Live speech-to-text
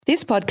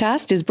This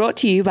podcast is brought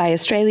to you by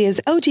Australia's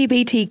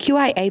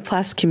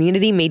LGBTQIA+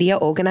 community media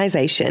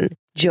organisation,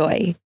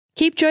 Joy.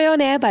 Keep Joy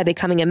on air by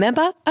becoming a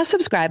member, a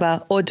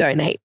subscriber, or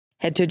donate.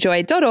 Head to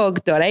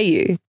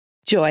joy.org.au.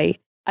 Joy,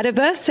 a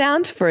diverse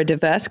sound for a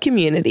diverse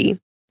community.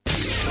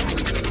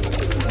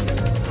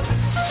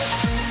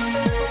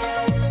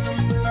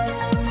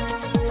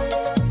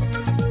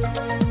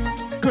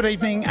 Good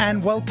evening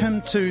and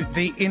welcome to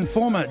The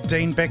Informer.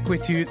 Dean Beck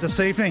with you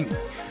this evening.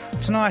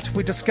 Tonight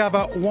we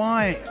discover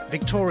why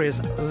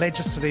Victoria's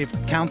Legislative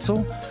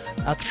Council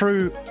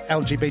threw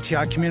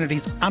LGBTI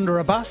communities under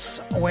a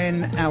bus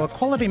when our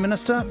Equality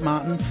Minister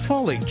Martin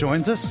Foley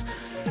joins us.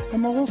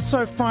 And we'll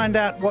also find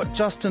out what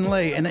Justin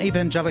Lee, an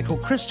evangelical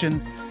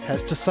Christian,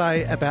 has to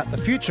say about the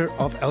future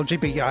of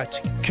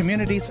LGBTI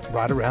communities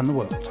right around the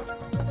world.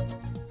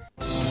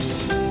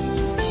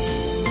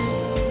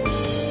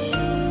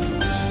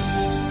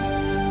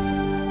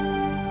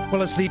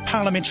 Well, as the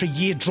parliamentary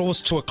year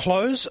draws to a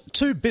close,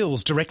 two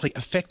bills directly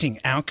affecting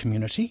our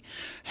community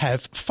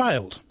have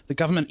failed. The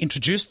government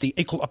introduced the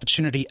Equal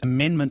Opportunity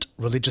Amendment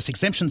Religious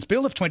Exemptions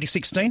Bill of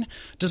 2016,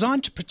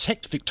 designed to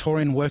protect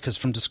Victorian workers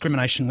from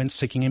discrimination when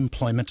seeking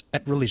employment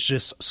at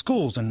religious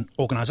schools and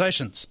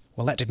organisations.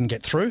 Well, that didn't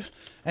get through,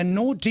 and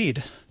nor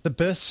did the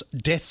Births,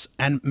 Deaths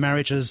and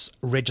Marriages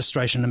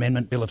Registration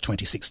Amendment Bill of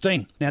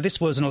 2016. Now,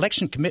 this was an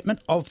election commitment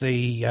of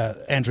the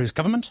Andrews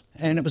government,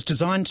 and it was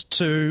designed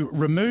to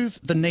remove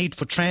the need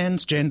for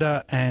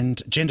transgender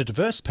and gender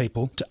diverse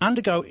people to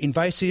undergo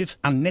invasive,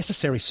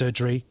 unnecessary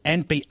surgery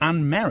and be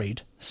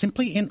unmarried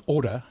simply in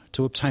order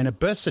to obtain a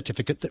birth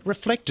certificate that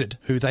reflected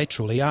who they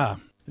truly are.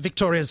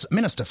 Victoria's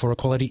Minister for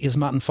Equality is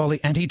Martin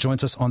Foley, and he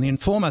joins us on The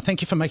Informer.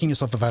 Thank you for making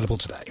yourself available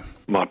today.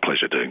 My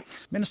pleasure, Dean.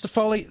 Minister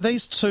Foley,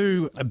 these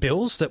two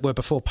bills that were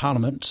before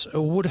Parliament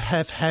would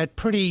have had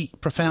pretty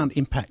profound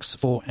impacts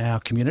for our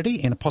community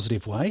in a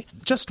positive way.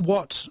 Just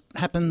what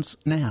happens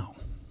now?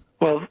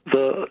 Well,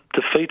 the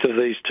defeat of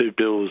these two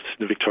bills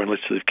in the Victorian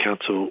Legislative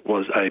Council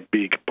was a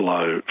big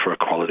blow for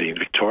equality in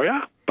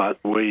Victoria, but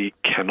we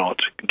cannot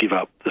give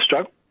up the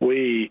struggle.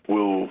 We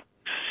will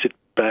sit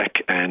back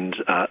and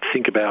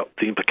think about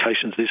the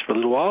implications of this for a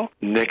little while.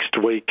 Next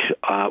week,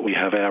 we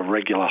have our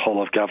regular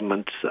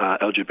whole-of-government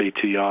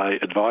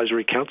LGBTI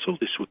Advisory Council.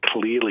 This will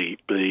clearly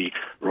be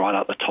right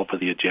at the top of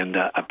the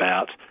agenda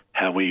about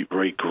how we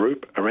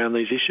regroup around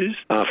these issues.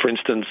 For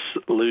instance,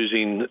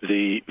 losing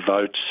the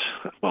vote,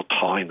 well,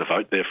 tying the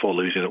vote, therefore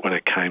losing it when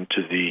it came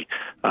to the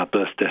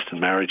birth, deaths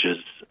and marriages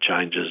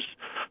changes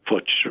for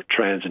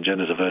trans and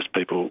gender diverse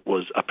people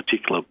was a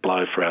particular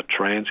blow for our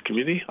trans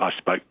community. I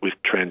spoke with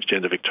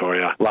Transgender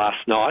Victoria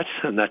last night,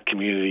 and that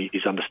community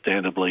is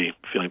understandably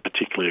feeling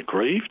particularly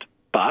aggrieved,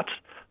 but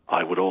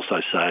I would also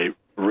say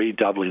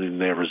redoubling in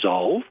their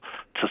resolve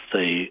to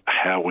see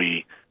how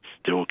we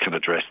still can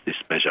address this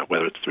measure,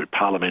 whether it's through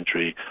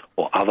parliamentary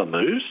or other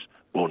moves.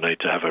 We'll need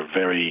to have a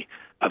very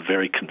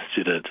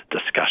considered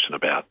discussion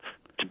about.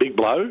 It's a big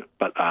blow,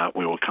 but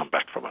we will come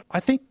back from it.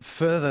 I think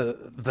further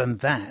than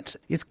that,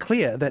 it's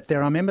clear that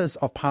there are members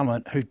of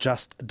Parliament who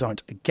just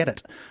don't get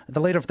it.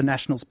 The Leader of the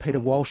Nationals, Peter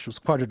Walsh, was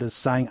quoted as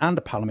saying,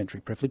 under parliamentary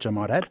privilege, I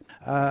might add,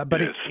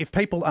 but yes. if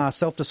people are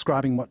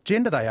self-describing what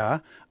gender they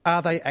are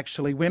they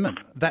actually women?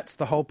 That's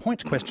the whole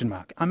point, question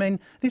mark. I mean,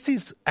 this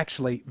is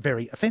actually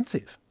very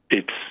offensive.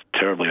 It's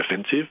terribly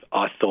offensive.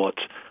 I thought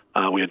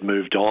we had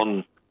moved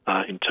on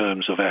in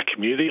terms of our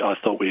community. I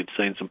thought we had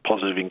seen some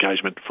positive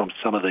engagement from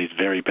some of these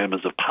very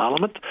members of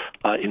Parliament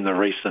in the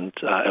recent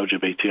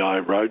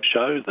LGBTI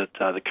roadshow that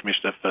the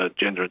Commissioner for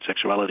Gender and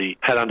Sexuality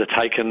had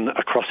undertaken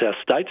across our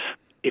state.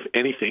 If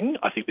anything,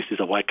 I think this is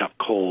a wake-up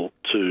call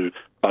to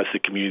both the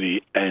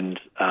community and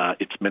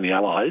its many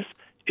allies,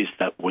 is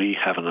that we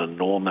have an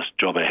enormous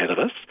job ahead of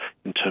us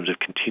in terms of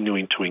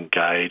continuing to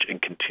engage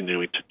and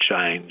continuing to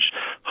change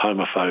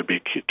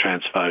homophobic,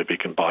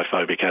 transphobic and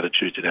biphobic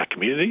attitudes in our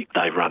community.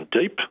 They run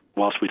deep.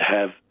 Whilst we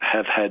have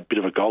had a bit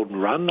of a golden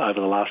run over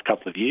the last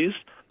couple of years,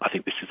 I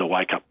think this is a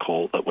wake-up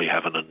call that we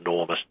have an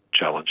enormous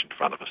challenge in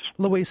front of us.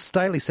 Louise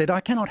Staley said,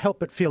 I cannot help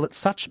but feel that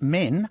such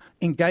men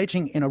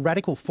engaging in a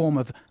radical form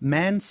of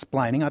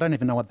mansplaining, I don't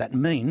even know what that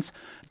means,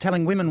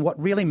 telling women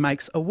what really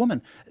makes a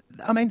woman.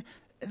 I mean,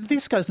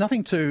 this goes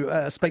nothing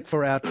to speak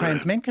for our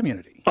trans men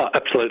community. Oh,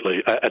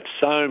 absolutely. At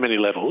so many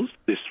levels,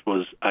 this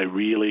was a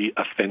really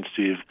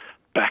offensive,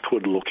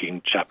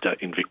 backward-looking chapter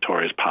in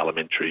Victoria's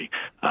parliamentary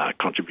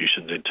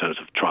contributions in terms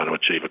of trying to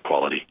achieve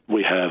equality.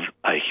 We have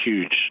a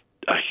huge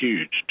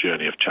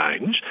journey of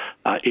change.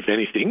 If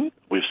anything,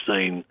 we've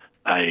seen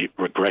a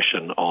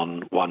regression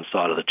on one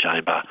side of the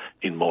chamber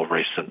in more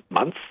recent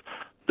months.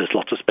 There's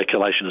lots of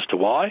speculation as to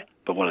why,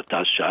 but what it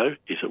does show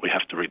is that we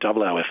have to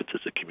redouble our efforts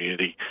as a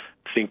community,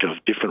 think of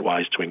different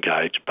ways to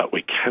engage, but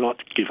we cannot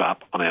give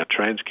up on our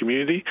trans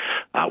community.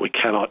 We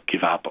cannot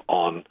give up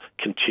on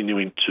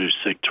continuing to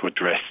seek to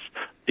address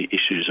the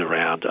issues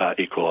around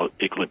equal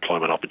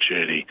employment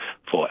opportunity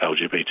for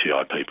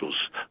LGBTI peoples,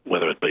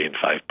 whether it be in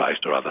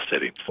faith-based or other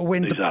settings.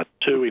 These are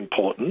two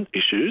important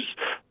issues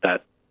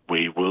that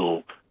we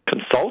will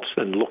consult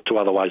and look to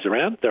other ways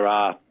around. There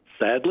are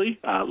sadly,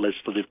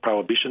 legislative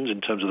prohibitions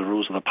in terms of the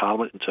rules of the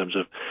Parliament, in terms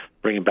of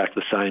bringing back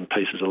the same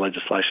pieces of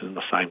legislation in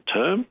the same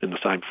term, in the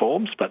same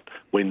forms, but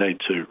we need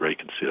to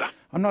reconsider.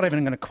 I'm not even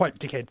going to quote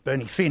dickhead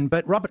Bernie Finn,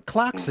 but Robert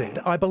Clark said,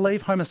 I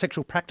believe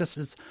homosexual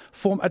practices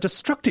form a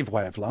destructive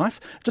way of life,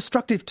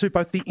 destructive to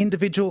both the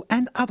individual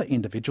and other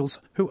individuals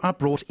who are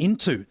brought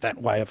into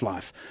that way of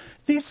life.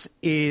 This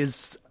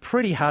is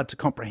pretty hard to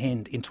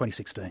comprehend in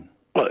 2016.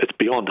 Well, it's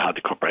beyond hard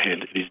to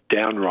comprehend. It is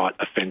downright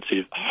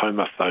offensive,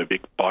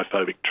 homophobic,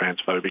 biphobic,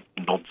 transphobic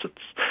nonsense.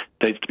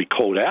 It needs to be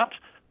called out,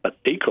 but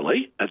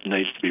equally it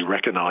needs to be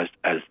recognised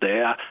as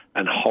there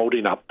and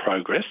holding up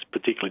progress,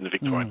 particularly in the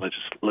Victorian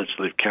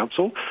Legislative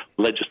Council,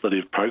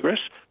 legislative progress.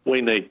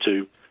 We need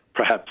to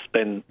perhaps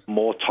spend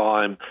more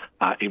time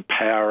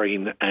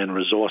empowering and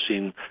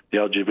resourcing the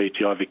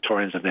LGBTI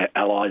Victorians and their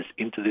allies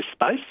into this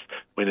space.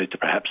 We need to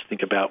perhaps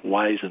think about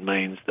ways and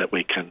means that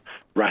we can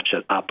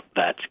ratchet up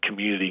that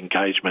community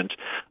engagement,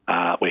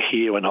 we're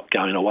here, we're not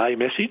going away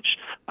message,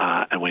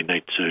 and we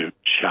need to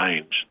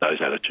change those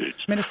attitudes.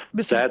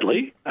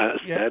 Sadly,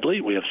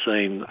 we have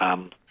seen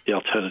the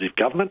alternative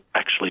government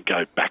actually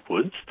go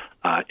backwards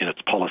in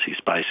its policy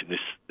space in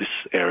this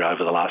area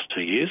over the last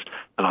 2 years,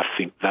 and I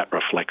think that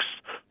reflects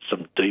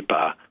some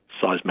deeper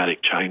seismic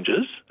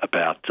changes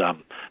about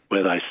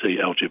where they see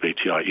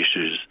LGBTI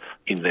issues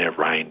in their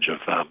range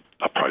of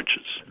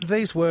approaches.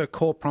 These were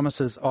core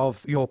promises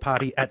of your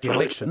party at the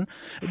election.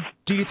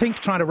 Do you think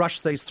trying to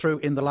rush these through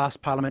in the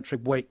last parliamentary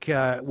week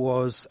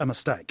was a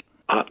mistake?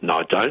 No,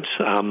 I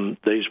don't.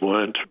 These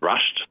weren't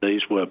rushed.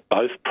 These were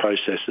both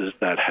processes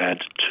that had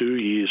 2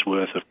 years'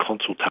 worth of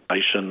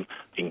consultation,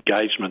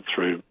 engagement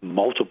through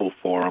multiple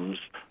forums,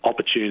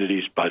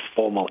 opportunities, both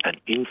formal and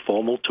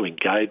informal, to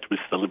engage with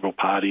the Liberal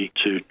Party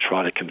to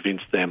try to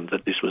convince them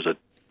that this was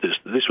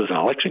an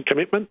election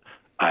commitment,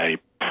 a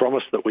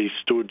promise that we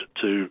stood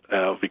to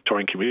our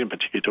Victorian community, and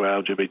particularly to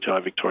our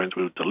LGBTI Victorians,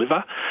 we would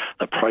deliver.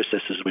 The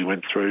processes we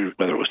went through,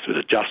 whether it was through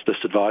the Justice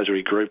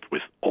Advisory Group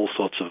with all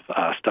sorts of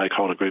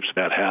stakeholder groups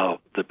about how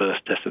the birth,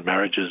 death and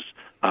marriages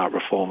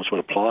reforms would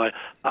apply,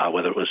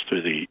 whether it was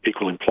through the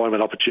equal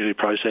employment opportunity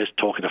process,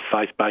 talking to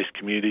faith-based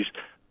communities,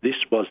 this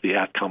was the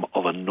outcome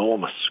of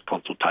enormous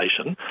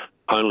consultation,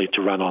 only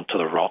to run onto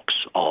the rocks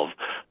of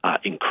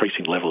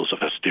increasing levels of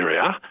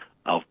hysteria,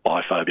 of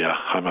biphobia,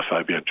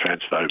 homophobia and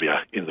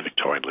transphobia in the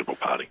Victorian Liberal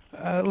Party.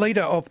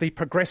 Leader of the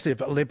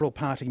Progressive Liberal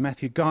Party,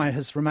 Matthew Guy,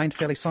 has remained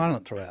fairly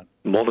silent throughout.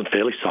 More than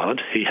fairly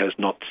silent. He has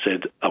not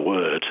said a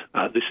word.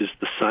 This is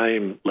the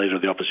same Leader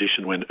of the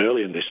Opposition when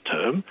early in this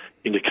term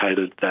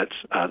indicated that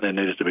there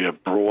needed to be a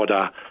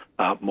broader,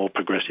 more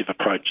progressive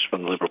approach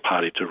from the Liberal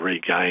Party to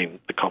regain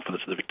the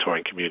confidence of the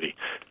Victorian community.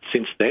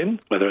 Since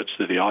then, whether it's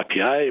through the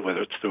IPA,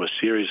 whether it's through a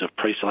series of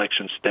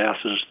pre-selection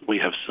stouses, we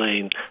have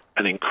seen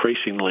an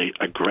increasingly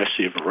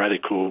aggressive,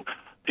 radical,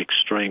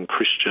 extreme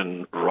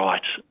Christian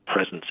right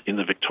presence in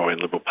the Victorian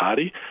Liberal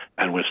Party,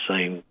 and we've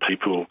seen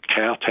people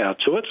kowtow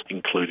to it,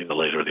 including the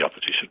Leader of the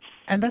Opposition.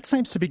 And that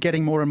seems to be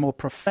getting more and more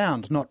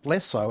profound, not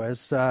less so,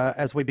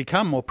 as we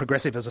become more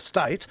progressive as a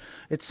state.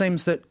 It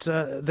seems that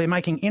they're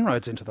making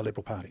inroads into the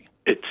Liberal Party.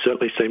 It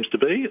certainly seems to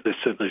be. There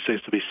certainly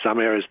seems to be some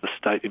areas of the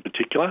state in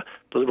particular.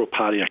 The Liberal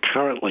Party are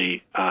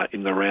currently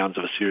in the rounds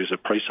of a series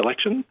of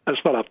pre-selection. And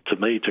it's not up to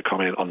me to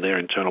comment on their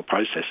internal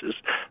processes,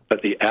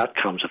 but the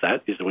outcomes of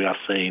that is that we are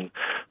seeing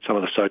some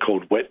of the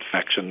so-called wet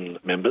faction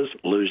members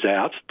lose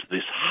out to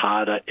this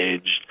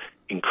harder-edged,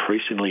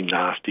 increasingly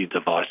nasty,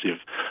 divisive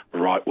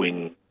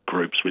right-wing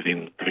groups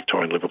within the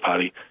Victorian Liberal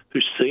Party who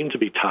seem to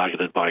be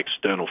targeted by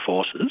external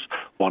forces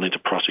wanting to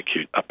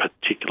prosecute a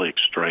particularly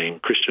extreme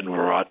Christian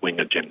right-wing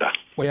agenda.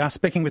 We are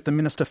speaking with the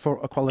Minister for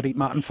Equality,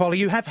 Martin Foley.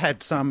 You have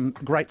had some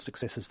great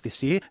successes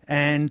this year,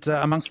 and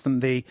amongst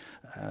them the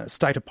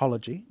state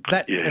apology.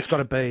 That has got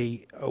to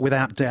be,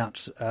 without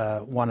doubt,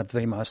 one of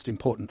the most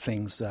important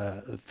things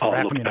for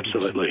our community.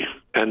 Absolutely.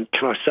 And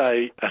can I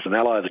say, as an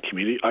ally of the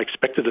community, I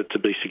expected it to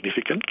be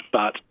significant,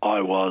 but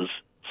I was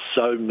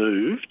so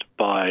moved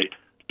by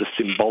the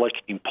symbolic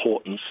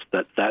importance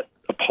that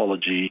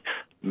apology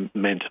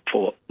meant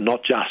for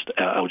not just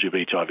our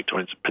LGBTI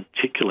Victorians,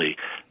 particularly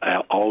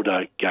our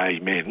older gay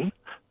men,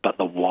 but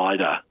the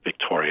wider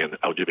Victorian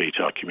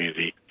LGBTI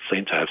community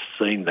seem to have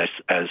seen this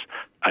as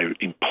an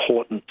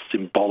important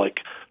symbolic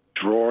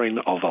drawing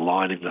of a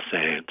line in the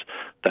sand,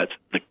 that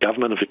the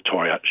government of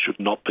Victoria should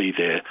not be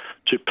there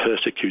to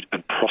persecute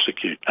and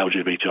prosecute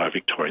LGBTI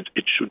Victorians.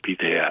 It should be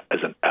there as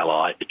an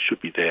ally. It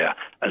should be there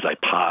as a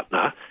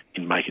partner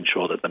in making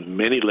sure that the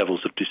many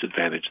levels of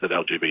disadvantage that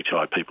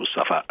LGBTI people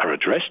suffer are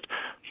addressed,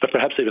 but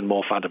perhaps even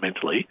more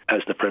fundamentally,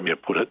 as the Premier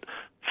put it,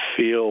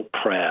 feel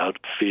proud,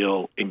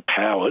 feel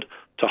empowered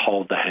to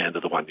hold the hand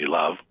of the one you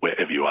love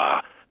wherever you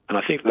are. And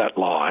I think that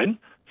line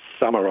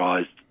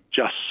summarised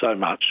just so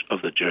much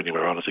of the journey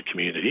we're on as a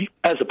community,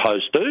 as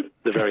opposed to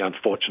the very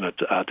unfortunate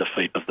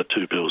defeat of the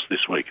two bills this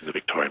week in the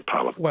Victorian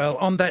Parliament. Well,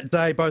 on that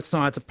day, both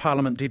sides of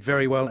Parliament did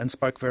very well and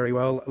spoke very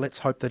well. Let's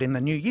hope that in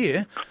the new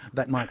year,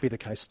 that might be the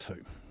case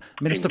too.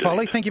 Minister Indeed.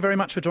 Foley, thank you very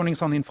much for joining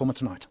us on The Informer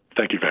tonight.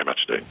 Thank you very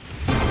much, Dean.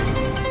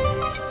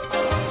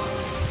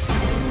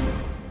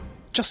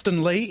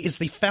 Justin Lee is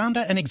the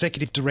founder and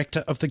executive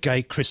director of the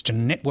Gay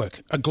Christian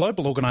Network, a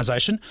global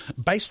organisation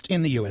based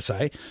in the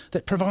USA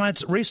that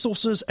provides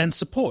resources and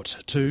support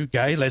to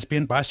gay,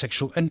 lesbian,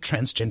 bisexual and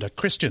transgender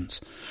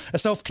Christians. A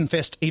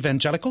self-confessed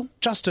evangelical,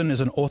 Justin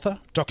is an author,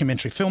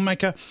 documentary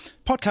filmmaker,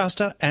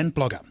 podcaster and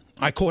blogger.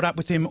 I caught up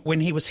with him when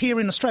he was here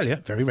in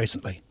Australia very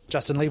recently.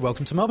 Justin Lee,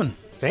 welcome to Melbourne.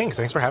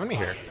 Thanks for having me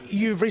here.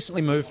 You've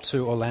recently moved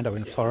to Orlando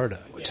in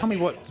Florida. Tell me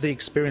what the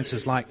experience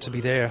is like to be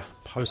there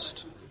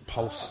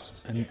post-Pulse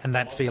and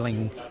that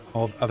feeling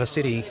of a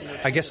city,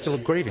 I guess, still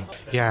grieving.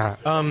 Yeah,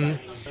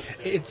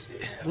 it's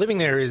living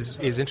there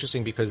is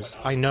interesting because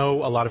I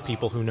know a lot of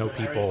people who know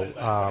people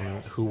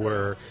who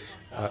were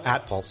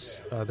at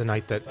Pulse the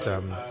night that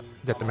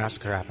the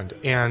massacre happened,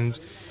 and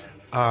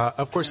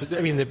of course,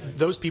 I mean,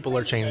 those people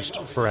are changed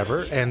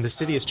forever, and the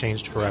city has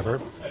changed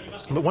forever.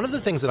 But one of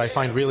the things that I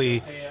find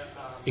really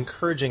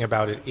encouraging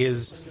about it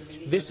is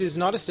this is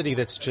not a city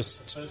that's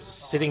just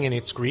sitting in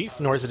its grief,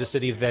 nor is it a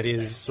city that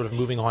is sort of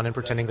moving on and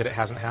pretending that it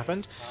hasn't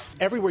happened.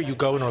 Everywhere you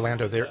go in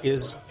Orlando, there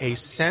is a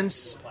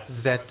sense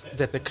that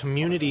the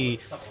community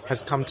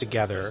has come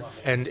together,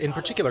 and in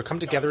particular come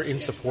together in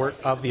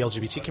support of the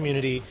LGBT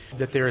community,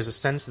 that there is a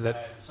sense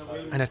that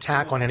an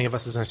attack on any of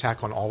us is an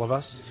attack on all of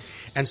us.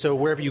 And so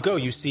wherever you go,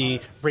 you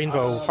see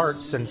rainbow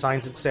hearts and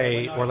signs that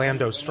say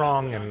Orlando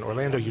Strong and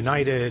Orlando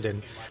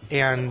United.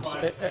 And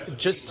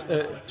just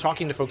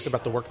talking to folks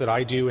about the work that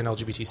I do in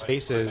LGBT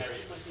spaces,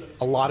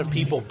 a lot of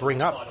people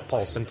bring up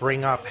Pulse and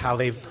bring up how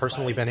they've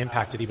personally been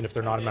impacted, even if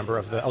they're not a member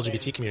of the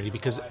LGBT community,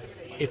 because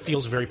it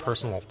feels very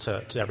personal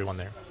to everyone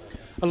there.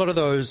 A lot of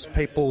those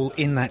people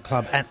in that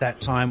club at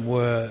that time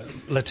were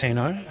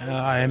Latino,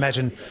 I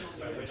imagine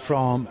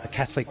from a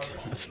Catholic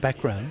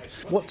background.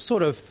 What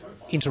sort of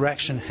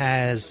interaction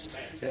has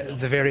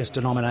the various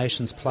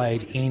denominations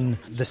played in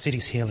the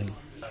city's healing?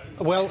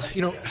 Well,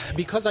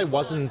 because I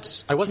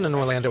wasn't in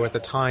Orlando at the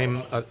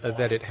time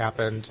that it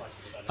happened,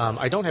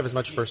 I don't have as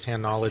much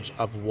firsthand knowledge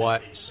of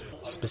what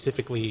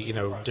specifically,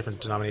 different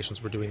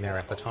denominations were doing there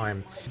at the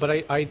time.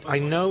 But I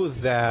know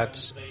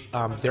that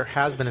there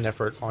has been an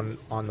effort on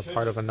the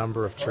part of a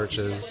number of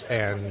churches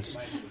and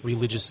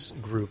religious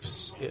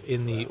groups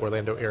in the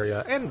Orlando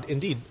area, and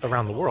indeed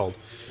around the world,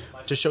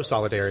 to show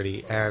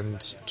solidarity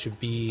and to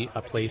be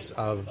a place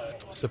of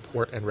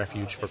support and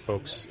refuge for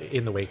folks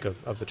in the wake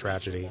of the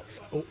tragedy.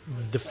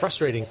 The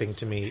frustrating thing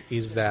to me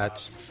is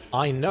that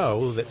I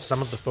know that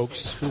some of the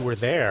folks who were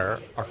there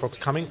are folks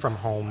coming from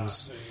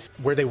homes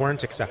where they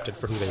weren't accepted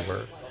for who they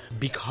were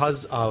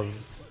because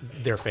of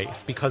their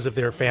faith, because of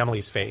their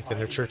family's faith and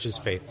their church's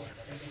faith.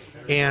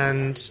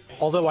 And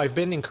although I've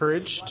been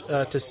encouraged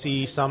to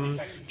see some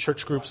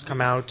church groups come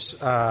out,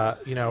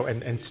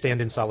 and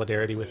stand in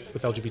solidarity with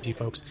LGBT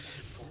folks,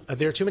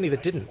 there are too many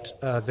that didn't,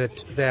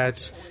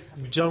 that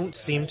don't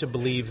seem to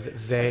believe that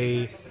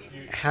they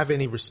have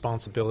any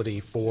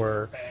responsibility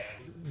for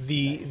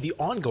the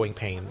ongoing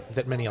pain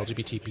that many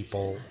LGBT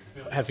people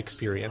have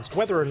experienced,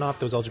 whether or not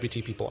those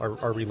LGBT people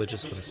are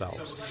religious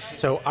themselves.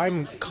 So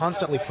I'm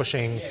constantly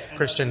pushing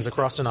Christians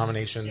across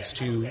denominations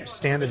to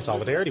stand in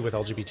solidarity with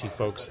LGBT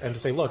folks and to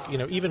say, look,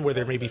 even where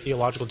there may be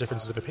theological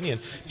differences of opinion,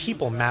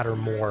 people matter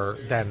more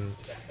than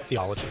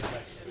theology.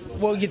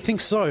 Well, you'd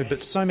think so,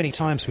 but so many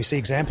times we see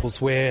examples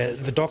where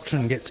the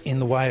doctrine gets in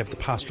the way of the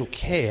pastoral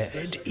care.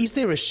 Is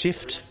there a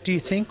shift, do you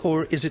think,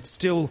 or is it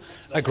still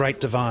a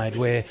great divide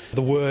where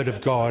the Word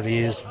of God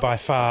is by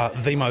far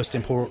the most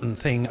important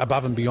thing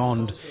above and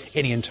beyond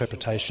any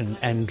interpretation,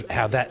 and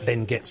how that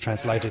then gets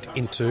translated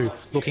into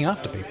looking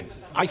after people?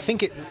 I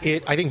think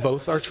I think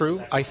both are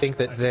true. I think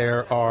that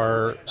there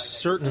are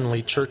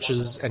certainly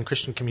churches and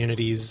Christian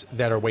communities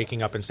that are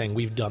waking up and saying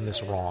we've done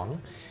this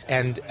wrong,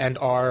 and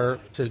are,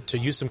 to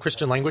use some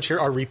Christian language here,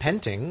 are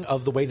repenting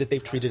of the way that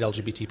they've treated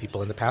LGBT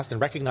people in the past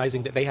and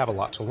recognizing that they have a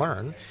lot to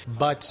learn.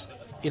 But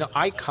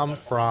I come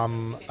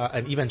from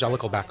an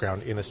evangelical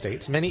background in the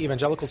States. Many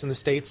evangelicals in the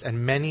States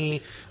and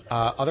many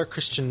other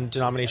Christian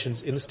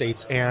denominations in the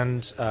States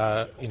and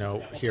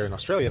here in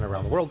Australia and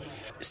around the world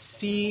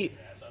see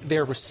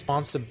their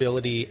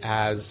responsibility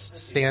as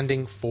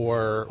standing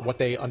for what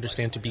they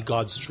understand to be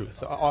God's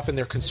truth. Often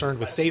they're concerned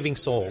with saving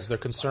souls. They're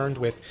concerned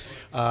with,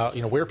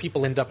 where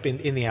people end up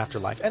in the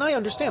afterlife. And I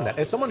understand that.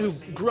 As someone who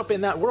grew up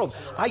in that world,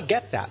 I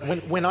get that.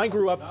 When I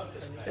grew up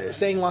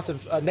saying lots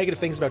of negative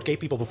things about gay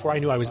people before I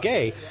knew I was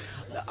gay,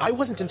 I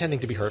wasn't intending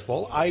to be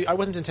hurtful. I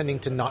wasn't intending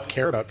to not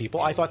care about people.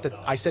 I thought that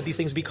I said these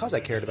things because I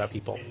cared about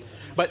people.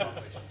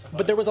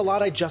 But there was a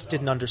lot I just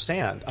didn't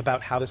understand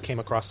about how this came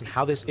across and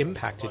how this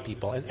impacted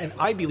people. And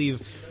I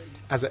believe,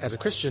 as a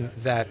Christian,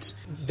 that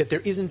there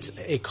isn't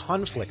a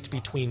conflict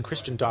between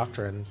Christian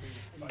doctrine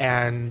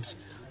and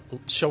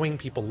showing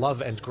people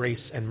love and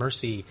grace and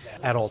mercy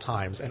at all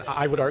times. And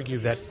I would argue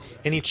that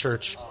any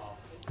church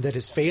that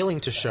is failing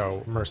to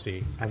show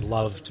mercy and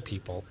love to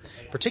people,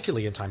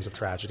 particularly in times of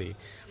tragedy,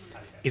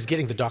 is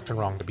getting the doctrine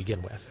wrong to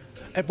begin with.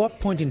 At what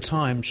point in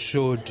time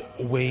should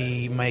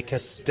we make a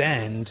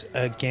stand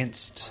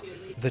against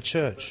the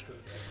church?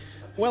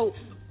 Well,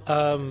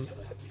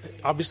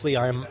 obviously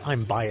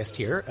I'm biased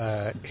here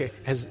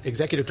as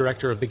executive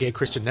director of the Gay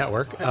Christian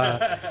Network.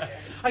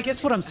 I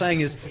guess what I'm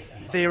saying is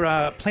there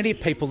are plenty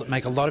of people that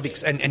make a lot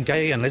of and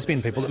gay and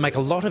lesbian people that make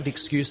a lot of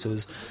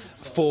excuses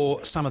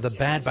for some of the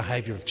bad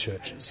behaviour of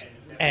churches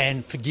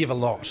and forgive a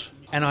lot.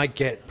 And I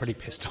get pretty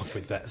pissed off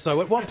with that.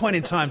 So at what point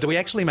in time do we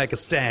actually make a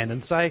stand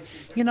and say,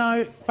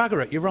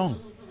 bugger it, you're wrong?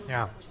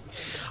 Yeah.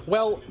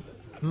 Well,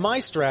 my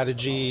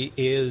strategy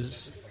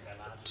is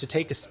to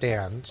take a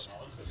stand,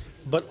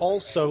 but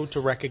also to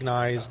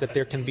recognize that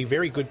there can be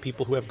very good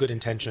people who have good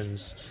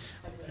intentions.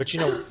 But you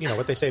know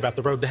what they say about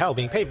the road to hell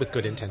being paved with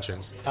good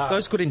intentions.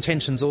 Those good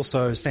intentions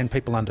also send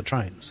people under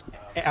trains.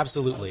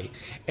 Absolutely.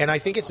 And I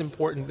think it's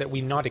important that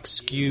we not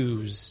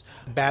excuse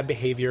bad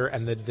behavior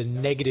and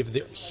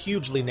the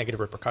hugely negative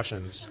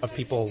repercussions of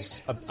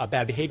people's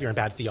bad behavior and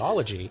bad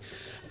theology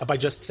by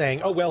just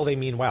saying, oh, well, they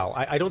mean well.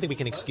 I don't think we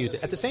can excuse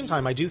it. At the same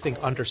time, I do think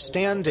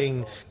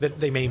understanding that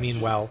they may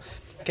mean well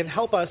can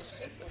help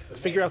us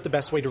figure out the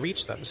best way to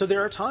reach them. So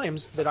there are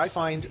times that I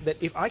find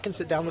that if I can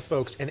sit down with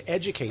folks and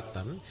educate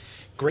them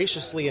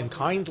graciously and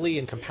kindly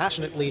and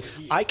compassionately,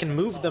 I can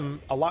move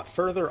them a lot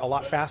further, a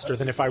lot faster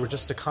than if I were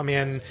just to come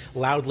in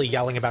loudly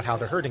yelling about how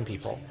they're hurting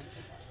people.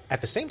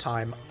 At the same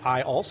time,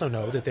 I also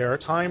know that there are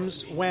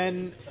times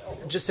when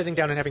just sitting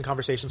down and having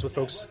conversations with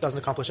folks doesn't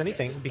accomplish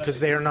anything because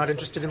they are not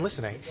interested in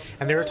listening.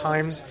 And there are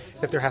times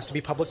that there has to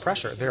be public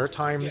pressure. There are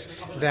times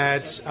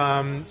that,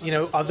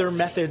 other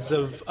methods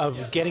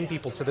of getting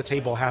people to the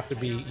table have to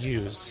be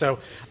used. So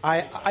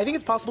I think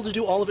it's possible to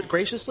do all of it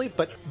graciously,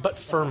 but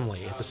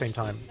firmly at the same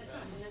time.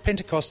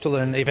 Pentecostal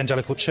and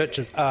evangelical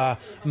churches are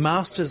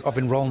masters of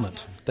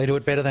enrolment. They do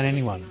it better than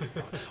anyone.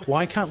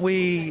 Why can't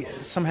we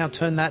somehow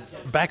turn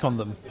that back on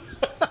them?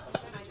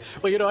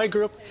 Well, I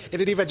grew up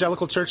in an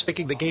evangelical church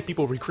thinking that gay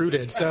people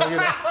recruited, so,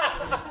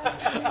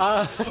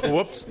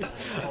 Whoops.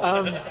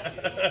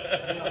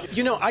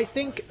 I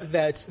think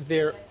that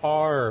there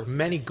are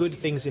many good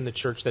things in the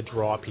church that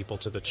draw people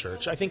to the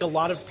church. I think a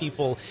lot of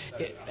people,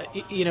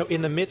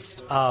 in the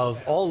midst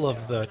of all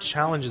of the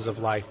challenges of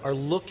life, are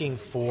looking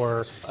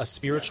for a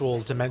spiritual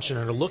dimension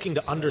and are looking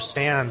to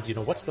understand,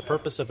 what's the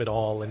purpose of it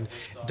all, and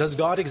does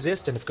God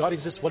exist? And if God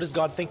exists, what does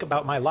God think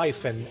about my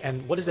life?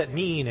 And what does that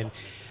mean? And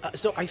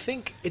so I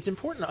think it's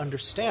important to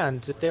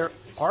understand that there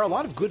are a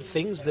lot of good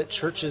things that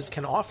churches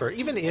can offer,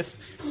 even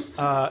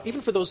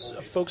for those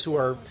folks who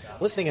are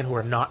listening and who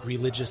are not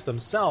religious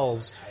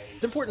themselves.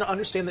 It's important to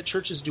understand that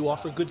churches do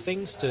offer good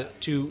things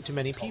to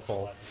many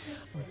people.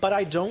 But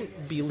I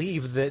don't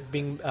believe that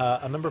being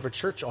a member of a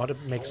church ought to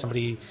make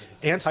somebody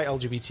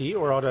anti-LGBT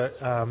or ought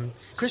to...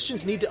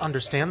 Christians need to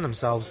understand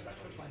themselves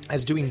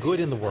as doing good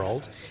in the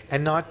world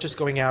and not just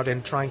going out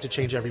and trying to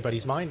change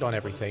everybody's mind on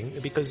everything,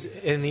 because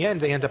in the end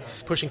they end up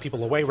pushing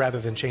people away rather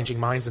than changing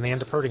minds, and they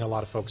end up hurting a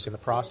lot of folks in the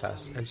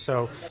process. And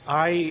so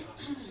I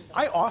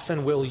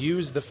often will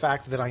use the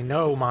fact that I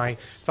know my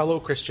fellow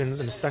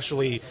Christians, and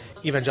especially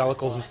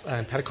evangelicals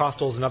and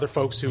Pentecostals and other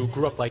folks who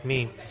grew up like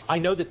me, I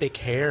know that they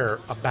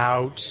care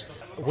about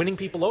winning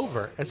people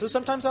over. And so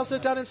sometimes I'll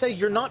sit down and say,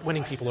 you're not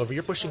winning people over,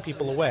 you're pushing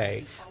people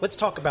away. Let's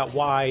talk about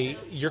why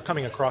you're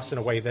coming across in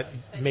a way that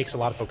makes a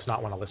lot of folks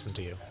not want to listen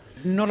to you.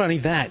 Not only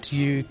that,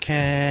 you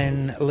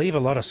can leave a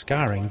lot of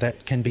scarring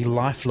that can be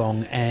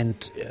lifelong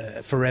and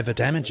forever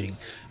damaging.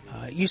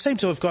 You seem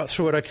to have got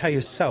through it okay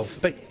yourself,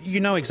 but you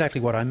know exactly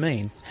what I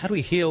mean. How do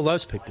we heal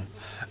those people?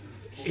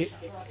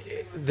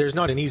 There's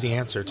not an easy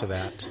answer to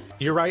that.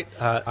 You're right.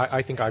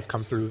 I think I've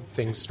come through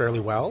things fairly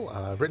well.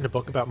 I've written a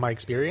book about my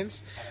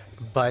experience,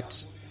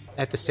 but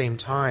at the same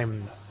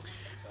time,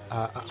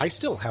 I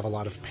still have a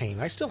lot of pain.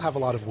 I still have a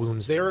lot of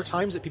wounds. There are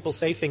times that people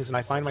say things and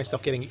I find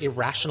myself getting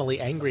irrationally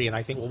angry, and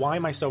I think, well, why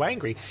am I so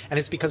angry? And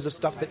it's because of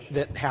stuff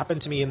that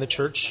happened to me in the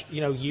church,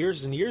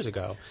 years and years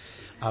ago.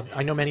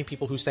 I know many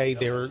people who say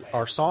there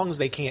are songs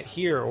they can't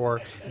hear,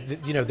 or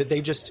that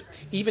they just,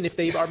 even if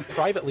they are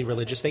privately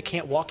religious, they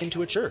can't walk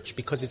into a church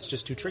because it's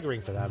just too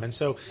triggering for them. And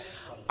so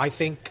I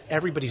think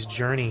everybody's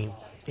journey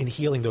in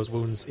healing those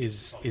wounds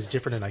is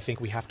different, and I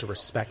think we have to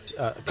respect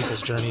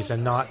people's journeys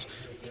and not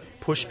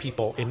push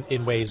people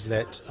in ways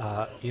that,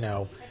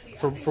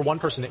 for one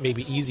person it may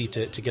be easy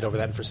to get over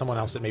that, and for someone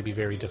else it may be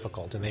very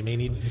difficult, and they may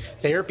need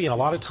therapy and a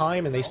lot of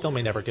time, and they still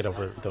may never get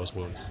over those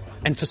wounds.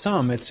 And for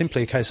some, it's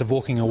simply a case of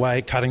walking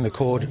away, cutting the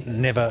cord,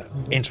 never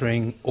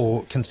entering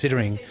or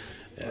considering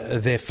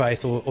their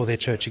faith or their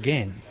church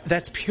again.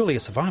 That's purely a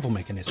survival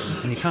mechanism,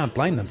 and you can't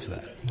blame them for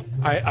that.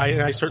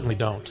 I certainly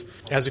don't.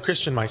 As a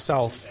Christian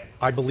myself,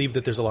 I believe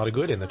that there's a lot of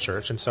good in the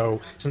church, and so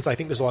since I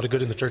think there's a lot of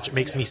good in the church, it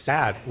makes me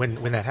sad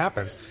when that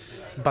happens.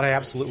 But I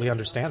absolutely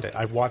understand it.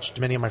 I've watched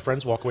many of my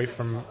friends walk away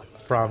from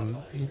from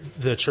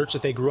the church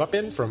that they grew up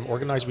in, from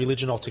organized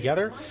religion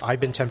altogether.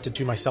 I've been tempted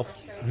to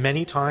myself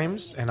many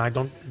times, and I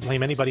don't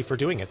blame anybody for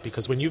doing it,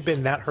 because when you've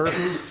been that hurt,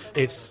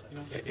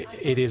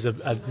 it is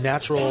a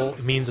natural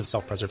means of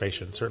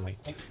self-preservation, certainly.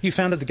 You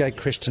founded the Gay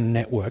Christian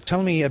Network.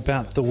 Tell me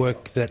about the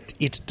work that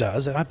it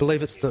does. I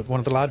believe it's one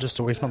of the largest,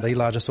 or if not the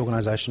largest,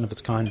 organisation of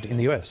its kind in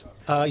the US.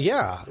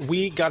 Yeah,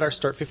 we got our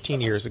start 15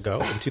 years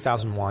ago in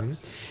 2001.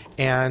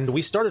 And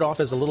we started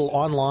off as a little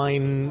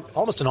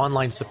almost an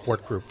online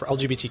support group for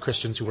LGBT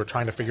Christians who were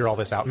trying to figure all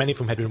this out, many of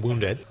whom had been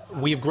wounded.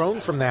 We've grown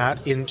from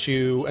that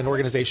into an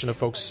organization of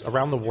folks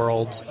around the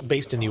world,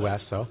 based in the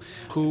U.S., though,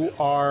 who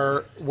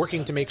are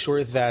working to make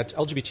sure that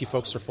LGBT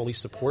folks are fully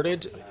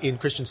supported in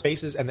Christian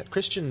spaces and that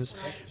Christians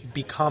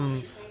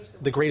become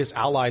the greatest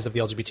allies of the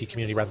LGBT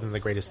community rather than the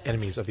greatest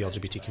enemies of the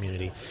LGBT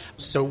community.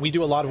 So we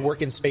do a lot of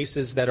work in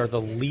spaces that are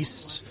the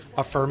least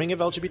affirming of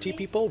LGBT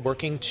people,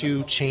 working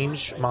to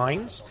change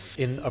minds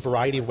in a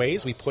variety of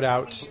ways. We put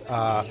out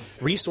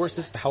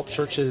resources to help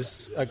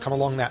churches come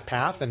along that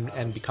path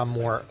and become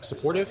more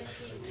supportive.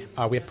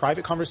 We have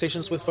private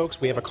conversations with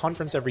folks. We have a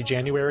conference every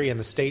January in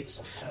the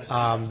States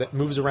that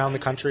moves around the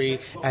country,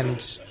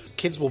 and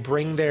kids will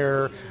bring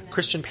their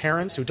Christian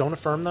parents who don't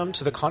affirm them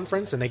to the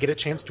conference, and they get a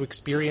chance to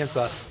experience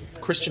a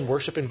Christian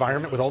worship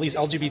environment with all these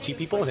LGBT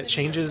people, and it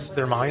changes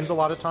their minds a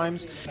lot of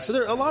times. So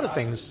there are a lot of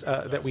things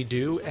that we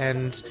do,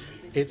 and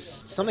it's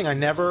something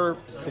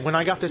when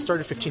I got this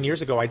started 15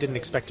 years ago, I didn't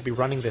expect to be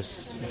running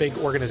this big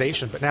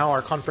organization. But now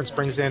our conference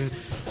brings in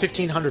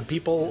 1,500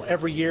 people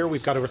every year.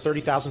 We've got over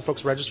 30,000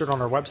 folks registered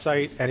on our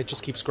website, and it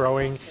just keeps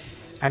growing.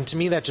 And to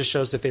me, that just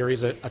shows that there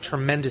is a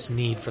tremendous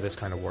need for this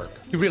kind of work.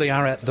 You really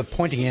are at the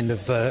pointy end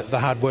of the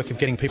hard work of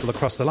getting people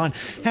across the line.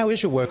 How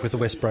is your work with the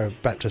Westboro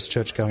Baptist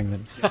Church going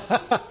then?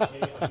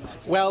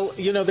 Well,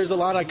 there's a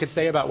lot I could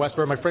say about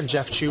Westboro. My friend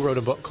Jeff Chu wrote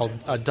a book called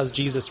Does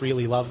Jesus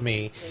Really Love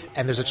Me?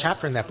 And there's a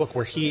chapter in that book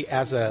where he,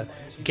 as a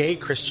gay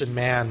Christian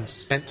man,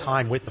 spent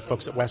time with the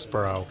folks at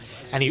Westboro.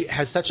 And he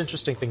has such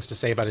interesting things to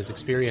say about his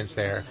experience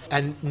there.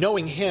 And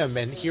knowing him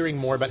and hearing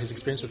more about his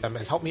experience with them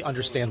has helped me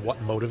understand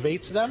what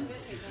motivates them.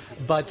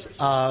 But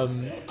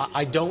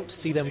I don't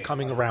see them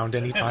coming around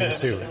anytime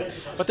soon.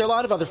 But there are a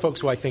lot of other folks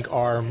who I think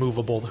are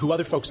movable, who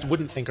other folks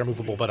wouldn't think are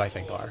movable, but I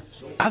think are.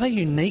 Are they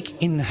unique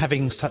in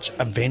having such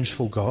a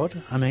vengeful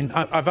God? I mean,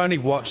 I've only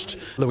watched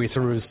Louis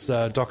Theroux's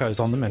docos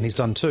on them, and he's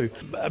done too.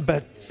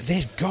 But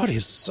their God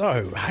is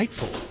so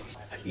hateful.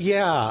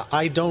 Yeah,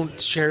 I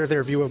don't share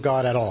their view of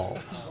God at all.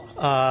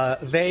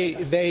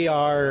 They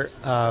are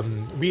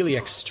really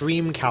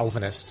extreme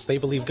Calvinists. They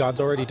believe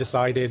God's already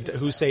decided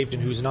who's saved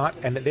and who's not,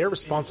 and that their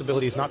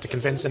responsibility is not to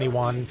convince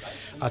anyone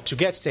to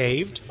get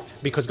saved,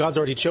 because God's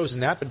already chosen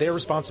that, but their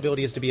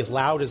responsibility is to be as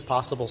loud as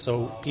possible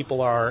so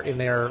people are, in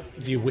their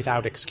view,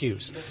 without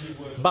excuse.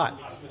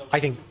 But I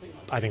think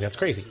that's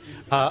crazy.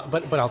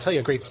 But I'll tell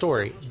you a great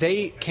story.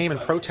 They came and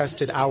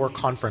protested our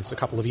conference a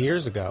couple of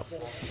years ago.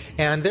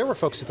 And there were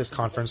folks at this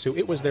conference who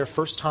it was their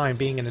first time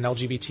being in an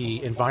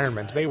LGBT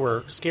environment. They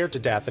were scared to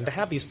death. And to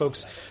have these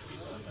folks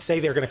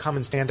say they're going to come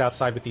and stand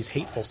outside with these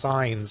hateful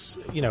signs,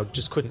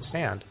 just couldn't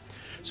stand.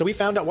 So we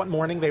found out what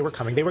morning they were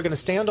coming. They were going to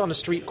stand on a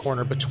street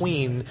corner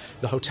between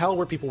the hotel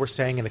where people were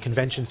staying and the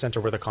convention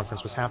center where the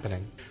conference was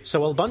happening.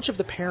 So a bunch of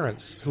the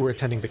parents who were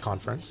attending the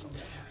conference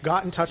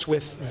got in touch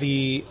with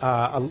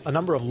a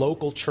number of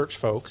local church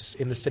folks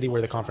in the city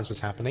where the conference was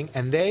happening,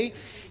 and they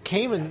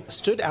came and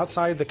stood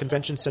outside the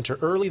convention center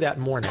early that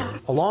morning,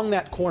 along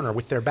that corner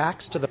with their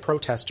backs to the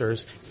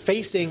protesters,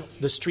 facing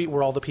the street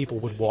where all the people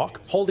would walk,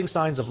 holding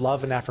signs of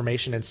love and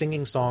affirmation and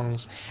singing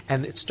songs,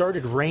 and it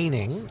started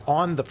raining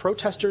on the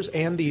protesters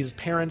and these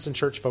parents and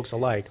church folks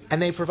alike.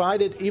 And they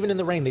provided, even in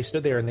the rain, they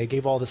stood there and they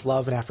gave all this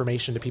love and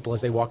affirmation to people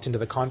as they walked into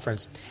the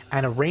conference,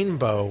 and a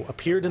rainbow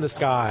appeared in the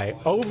sky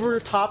over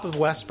top of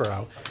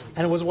Westboro,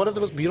 and it was one of the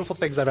most beautiful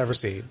things I've ever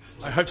seen.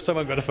 I hope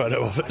someone got a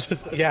photo of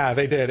it. Yeah,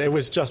 they did. It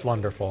was just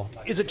wonderful.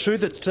 Is it true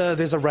that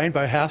there's a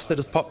rainbow house that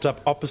has popped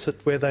up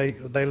opposite where they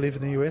live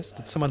in the US?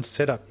 That someone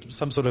set up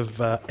some sort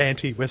of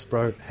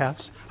anti-Westboro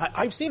house?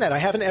 I've seen that. I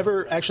haven't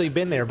ever actually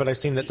been there, but I've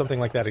seen that something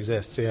like that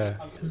exists, yeah.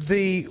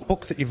 The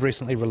book that you've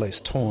recently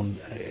released, Torn,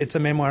 it's a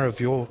memoir of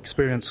your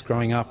experience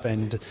growing up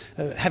and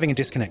having a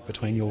disconnect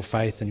between your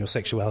faith and your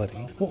sexuality.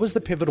 What was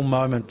the pivotal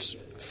moment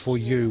for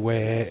you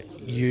where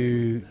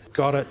you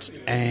got it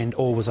and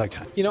all was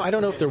okay? I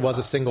don't know if there was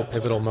a single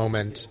pivotal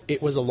moment.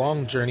 It was a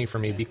long journey for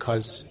me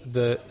because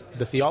the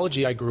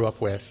theology I grew up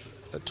with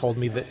told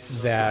me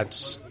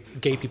that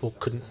gay people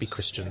couldn't be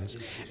Christians.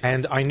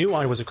 And I knew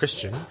I was a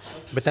Christian,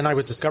 but then I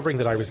was discovering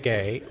that I was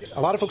gay.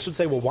 A lot of folks would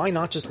say, well, why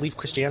not just leave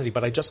Christianity?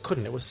 But I just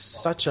couldn't. It was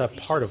such a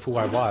part of who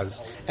I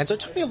was. And so it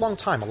took me a long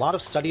time, a lot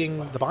of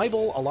studying the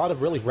Bible, a lot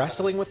of really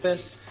wrestling with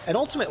this. And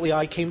ultimately,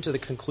 I came to the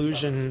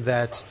conclusion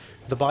that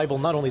the Bible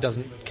not only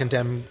doesn't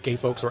condemn gay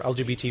folks or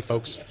LGBT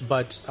folks,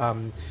 but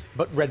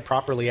read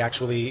properly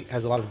actually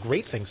has a lot of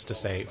great things to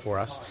say for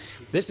us.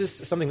 This is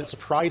something that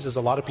surprises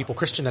a lot of people,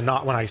 Christian and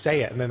not, when I say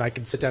it. And then I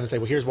can sit down and say,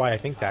 well, here's why I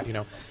think that,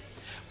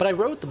 But I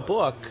wrote the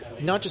book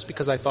not just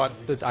because I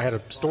thought that I had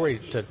a story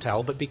to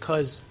tell, but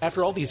because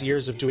after all these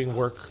years of doing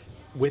work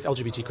with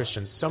LGBT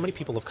Christians, so many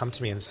people have come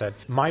to me and said,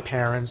 my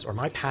parents or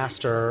my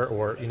pastor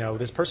or,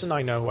 this person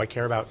I know who I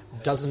care about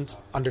doesn't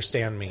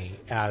understand me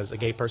as a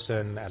gay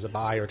person, as a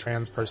bi or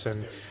trans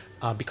person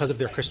because of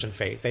their Christian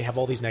faith. They have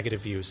all these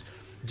negative views.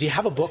 Do you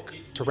have a book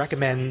to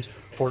recommend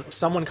for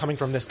someone coming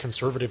from this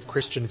conservative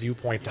Christian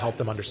viewpoint to help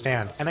them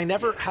understand? And I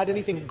never had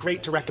anything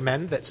great to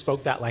recommend that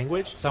spoke that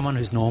language. Someone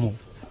who's normal.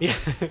 Yeah.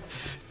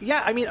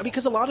 Yeah, I mean,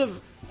 because a lot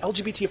of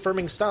LGBT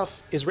affirming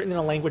stuff is written in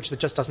a language that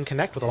just doesn't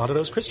connect with a lot of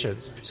those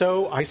Christians.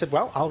 So I said,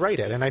 well, I'll write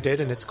it. And I did,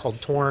 and it's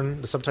called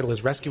Torn. The subtitle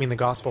is Rescuing the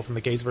Gospel from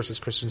the Gays versus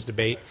Christians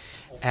Debate.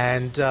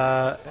 And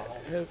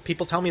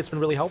people tell me it's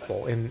been really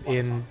helpful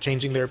in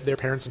changing their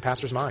parents' and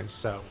pastors' minds.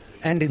 So.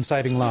 And in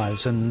saving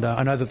lives. And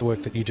I know that the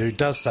work that you do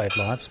does save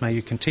lives. May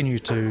you continue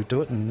to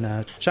do it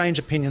and change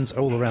opinions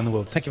all around the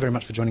world. Thank you very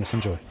much for joining us on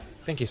Joy.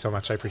 Thank you so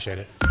much. I appreciate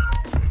it.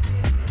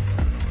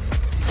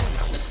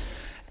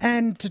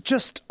 And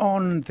just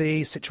on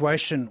the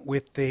situation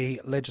with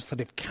the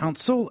Legislative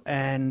Council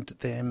and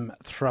them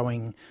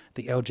throwing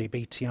the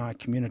LGBTI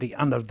community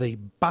under the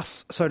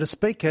bus, so to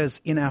speak, as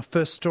in our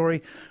first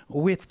story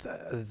with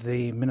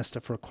the Minister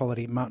for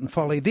Equality, Martin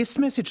Foley. This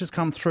message has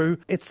come through.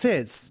 It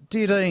says,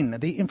 Dear Dean,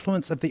 the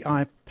influence of the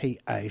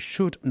IPA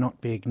should not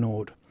be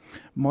ignored.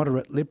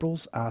 Moderate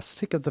Liberals are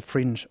sick of the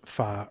fringe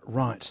far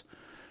right.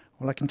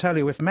 Well, I can tell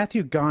you, if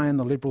Matthew Guy and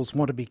the Liberals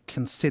want to be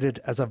considered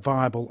as a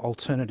viable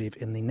alternative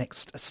in the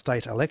next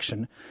state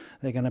election,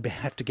 they're going to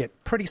have to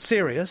get pretty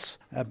serious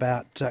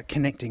about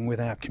connecting with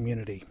our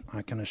community.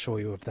 I can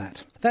assure you of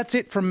that. That's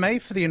it from me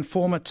for The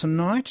Informer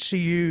tonight.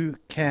 You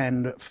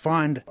can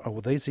find all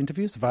these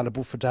interviews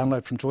available for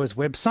download from Joy's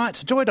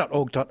website,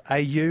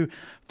 joy.org.au/The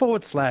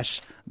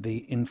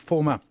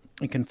Informer.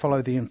 You can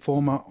follow The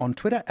Informer on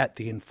Twitter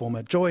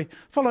 @TheInformerJoy.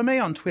 Follow me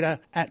on Twitter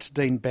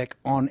 @Dean Beck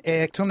on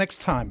air. Till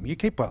next time, you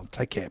keep well.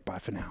 Take care. Bye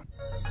for now.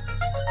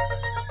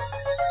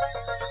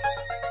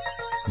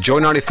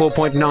 Joy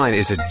 94.9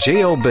 is a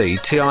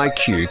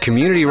GLBTIQ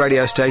community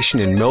radio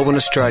station in Melbourne,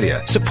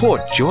 Australia.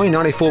 Support Joy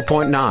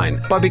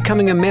 94.9 by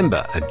becoming a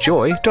member at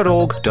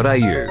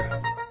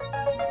joy.org.au.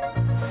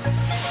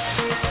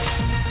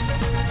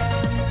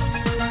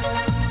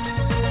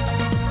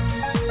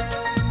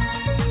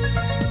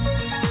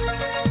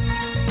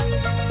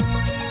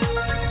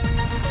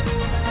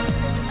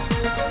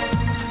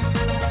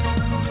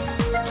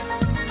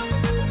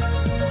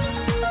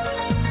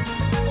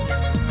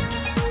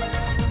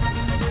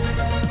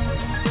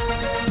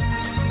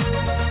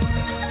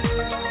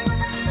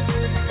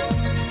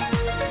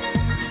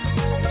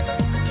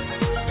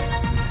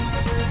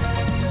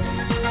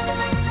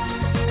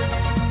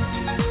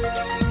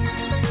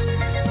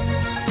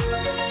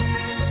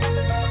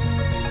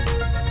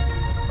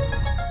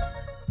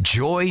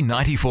 Joy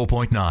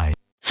 94.9.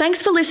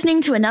 Thanks for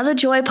listening to another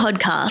Joy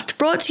podcast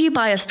brought to you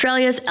by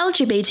Australia's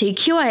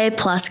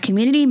LGBTQIA+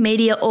 community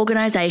media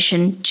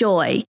organisation,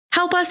 Joy.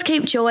 Help us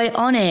keep Joy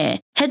on air.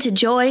 Head to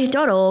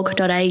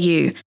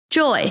joy.org.au.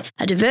 Joy,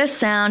 a diverse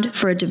sound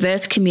for a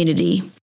diverse community.